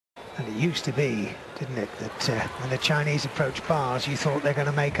And it used to be, didn't it, that when the Chinese approach bars, you thought they're going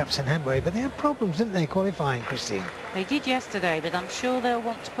to make up some headway, but they had problems, didn't they, qualifying, Christine? They did yesterday, but I'm sure they'll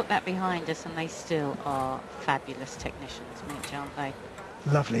want to put that behind us, and they still are fabulous technicians, Mitch, aren't they?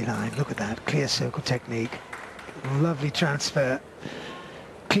 Lovely line, look at that, clear circle technique, lovely transfer,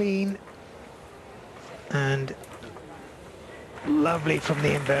 clean, and lovely from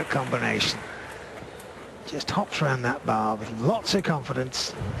the invert combination. Just hops around that bar with lots of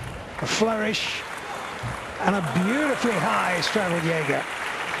confidence, a flourish, and a beautifully high straddle Jaeger.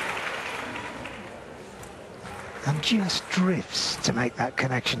 And just drifts to make that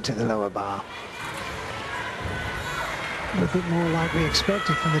connection to the lower bar. A little bit more like we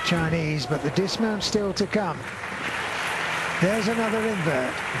expected from the Chinese, but the dismount still to come. There's another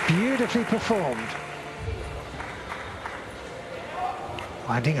invert, beautifully performed.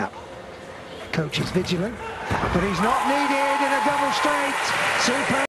 Winding up. Coach is vigilant, but he's not needed in a double straight. Super.